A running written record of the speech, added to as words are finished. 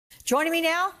Joining me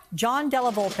now,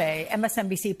 Della Volpe,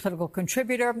 MSNBC political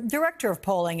contributor, director of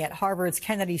polling at Harvard's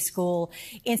Kennedy School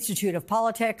Institute of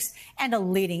Politics, and a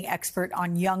leading expert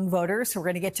on young voters. So we're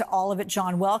going to get to all of it.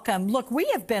 John, welcome. Look, we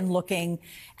have been looking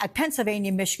at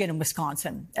Pennsylvania, Michigan, and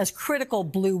Wisconsin as critical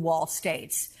blue wall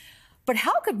states. But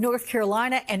how could North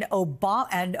Carolina and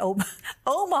Omaha,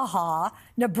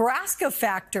 Nebraska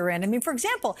factor in? I mean, for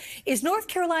example, is North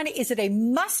Carolina, is it a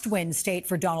must-win state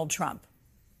for Donald Trump?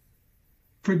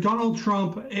 For Donald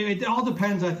Trump, it all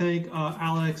depends, I think,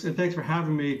 Alex, and thanks for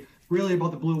having me, really about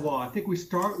the blue wall. I think we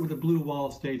start with the blue wall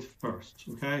states first,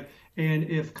 okay? And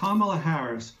if Kamala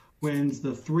Harris wins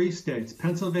the three states,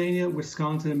 Pennsylvania,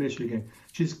 Wisconsin, and Michigan,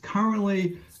 she's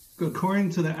currently,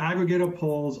 according to the aggregator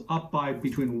polls, up by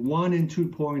between 1 and 2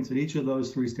 points in each of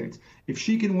those three states. If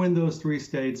she can win those three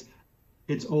states,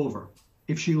 it's over.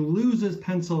 If she loses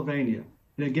Pennsylvania,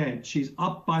 and again, she's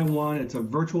up by 1. It's a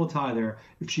virtual tie there.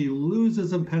 If she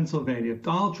loses in Pennsylvania, if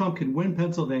Donald Trump can win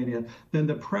Pennsylvania, then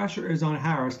the pressure is on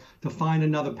Harris to find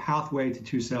another pathway to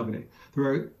 270. There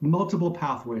are multiple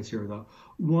pathways here, though.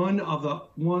 One of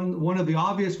the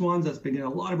obvious ones that's been getting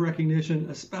a lot of recognition,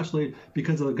 especially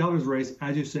because of the governor's race,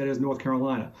 as you said, is North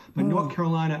Carolina. But North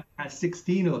Carolina has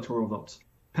 16 electoral votes.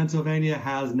 Pennsylvania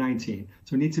has 19.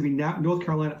 So it needs to be North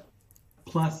Carolina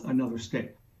plus another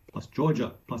state, plus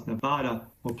Georgia, plus Nevada,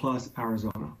 or plus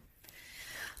Arizona.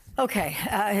 Okay.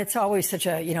 It's always such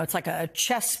a, it's like a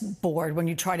chessboard when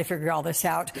you try to figure all this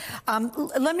out.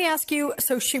 Let me ask you,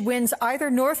 so she wins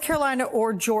either North Carolina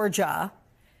or Georgia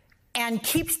and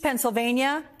keeps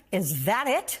Pennsylvania. Is that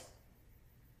it?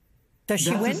 Does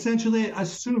she win? That's essentially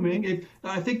assuming,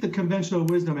 I think the conventional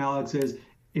wisdom, Alex, is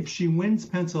if she wins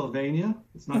Pennsylvania,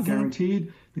 it's not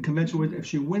guaranteed. The conventional wisdom, if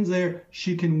she wins there,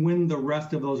 she can win the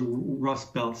rest of those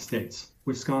Rust Belt states,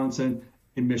 Wisconsin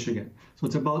and Michigan. So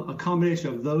it's about a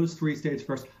combination of those three states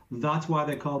first. That's why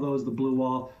they call those the blue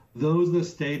wall. Those are the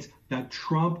states that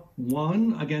Trump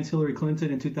won against Hillary Clinton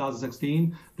in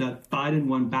 2016, that Biden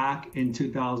won back in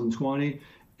 2020.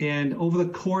 And over the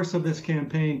course of this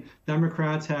campaign,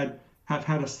 Democrats have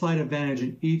had a slight advantage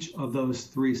in each of those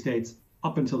three states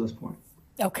up until this point.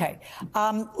 Okay.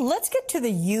 Let's get to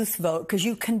the youth vote, because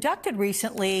you conducted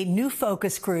recently new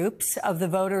focus groups of the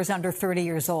voters under 30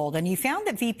 years old, and you found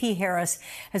that VP Harris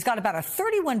has got about a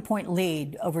 31-point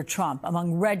lead over Trump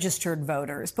among registered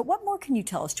voters. But what more can you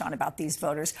tell us, John, about these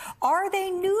voters? Are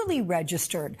they newly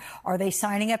registered? Are they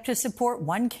signing up to support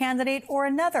one candidate or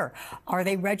another? Are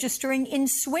they registering in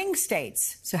swing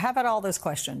states? So how about all those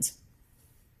questions?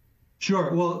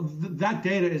 Sure. Well, that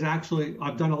data is actually,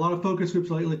 I've done a lot of focus groups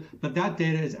lately, but that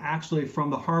data is actually from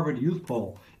the Harvard Youth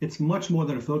Poll. It's much more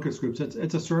than a focus group.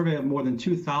 It's a survey of more than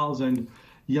 2,000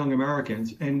 young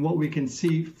Americans. And what we can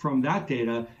see from that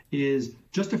data is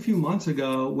just a few months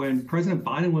ago, when President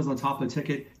Biden was on top of the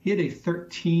ticket, he had a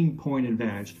 13-point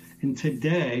advantage. And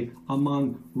today,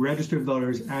 among registered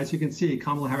voters, as you can see,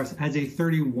 Kamala Harris has a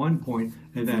 31-point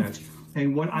advantage.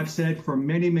 And what I've said for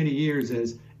many, many years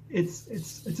is,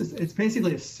 it's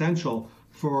basically essential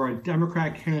for a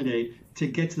Democratic candidate to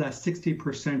get to that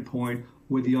 60% point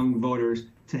with young voters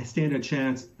to stand a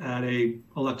chance at a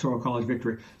electoral college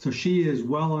victory. So she is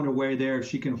well on her way there. If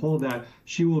she can hold that,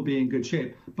 she will be in good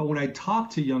shape. But when I talk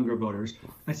to younger voters,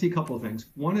 I see a couple of things.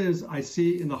 One is I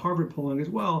see in the Harvard polling as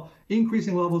well,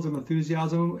 increasing levels of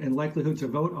enthusiasm and likelihood to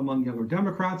vote among younger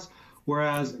Democrats,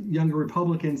 whereas younger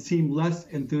Republicans seem less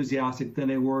enthusiastic than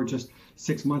they were just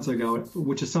 6 months ago,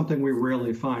 which is something we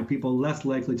rarely find. People less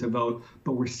likely to vote,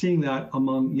 but we're seeing that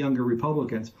among younger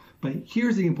Republicans. But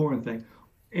here's the important thing,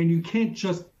 and you can't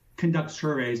just conduct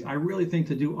surveys. I really think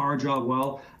to do our job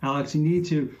well, Alex, you need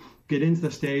to get into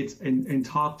the states and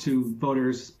talk to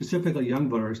voters, specifically young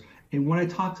voters. And when I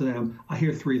talk to them, I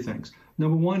hear three things.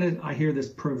 Number one is I hear this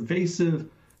pervasive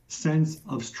sense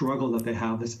of struggle that they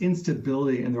have, this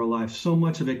instability in their life, so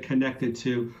much of it connected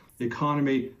to the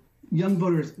economy. Young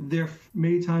voters,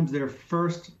 many times their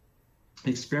first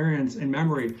experience and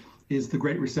memory is the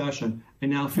Great Recession.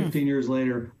 And now 15 years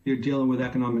later, they're dealing with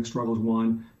economic struggles.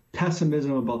 One,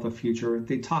 pessimism about the future.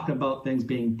 They talk about things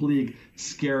being bleak,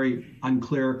 scary,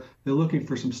 unclear. They're looking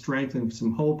for some strength and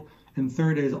some hope. And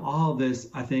third is all of this,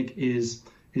 I think, is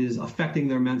affecting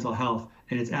their mental health,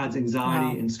 and it adds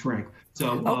anxiety and strength.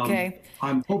 So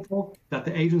I'm hopeful that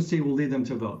the agency will lead them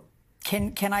to vote.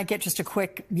 Can I get just a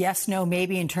quick yes, no,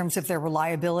 maybe in terms of their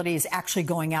reliability is actually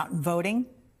going out and voting?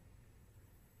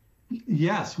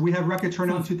 Yes, we have record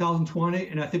turnout in 2020,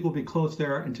 and I think we'll be close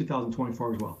there in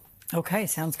 2024 as well. Okay,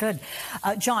 sounds good.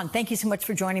 John, thank you so much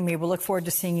for joining me. We'll look forward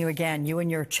to seeing you again, you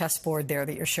and your chessboard there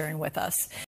that you're sharing with us.